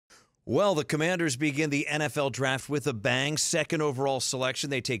Well, the Commanders begin the NFL draft with a bang. Second overall selection.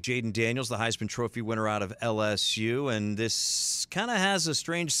 They take Jayden Daniels, the Heisman Trophy winner out of LSU. And this kind of has a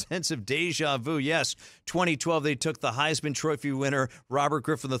strange sense of deja vu. Yes, 2012, they took the Heisman Trophy winner, Robert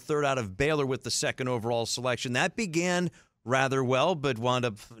Griffin III, out of Baylor with the second overall selection. That began rather well, but wound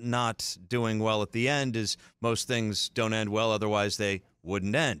up not doing well at the end, as most things don't end well. Otherwise, they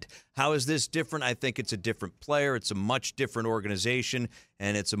wouldn't end. How is this different? I think it's a different player. It's a much different organization,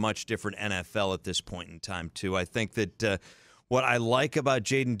 and it's a much different NFL at this point in time, too. I think that what I like about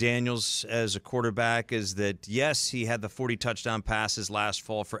Jayden Daniels as a quarterback is that, yes, he had the 40 touchdown passes last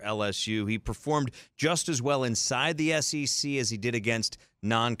fall for LSU. He performed just as well inside the SEC as he did against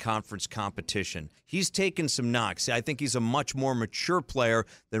non-conference competition. He's taken some knocks. I think he's a much more mature player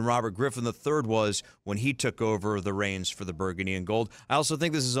than Robert Griffin III was when he took over the reins for the Burgundy and Gold. I also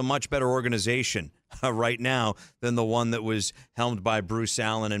think this is a much better organization right now than the one that was helmed by Bruce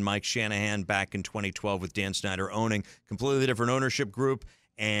Allen and Mike Shanahan back in 2012 with Dan Snyder owning. Completely different ownership group.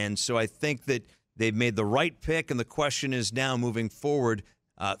 And so I think that they've made the right pick, and the question is now moving forward,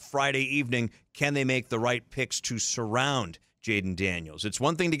 Friday evening, can they make the right picks to surround Jayden Daniels? It's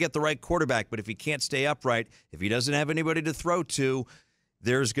one thing to get the right quarterback, but if he can't stay upright, if he doesn't have anybody to throw to,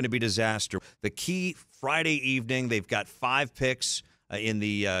 there's going to be disaster. The key Friday evening, they've got 5 picks in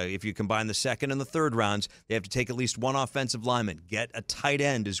the if you combine the second and the third rounds. They have to take at least one offensive lineman, get a tight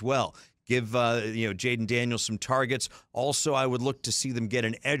end as well. Give Jayden Daniels some targets. Also, I would look to see them get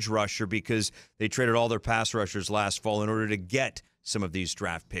an edge rusher because they traded all their pass rushers last fall in order to get some of these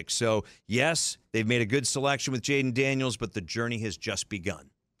draft picks. So, yes, they've made a good selection with Jayden Daniels, but the journey has just begun.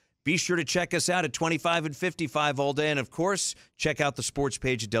 Be sure to check us out at 25 and 55 all day. And, of course, check out the sports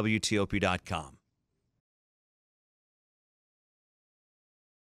page at WTOP.com.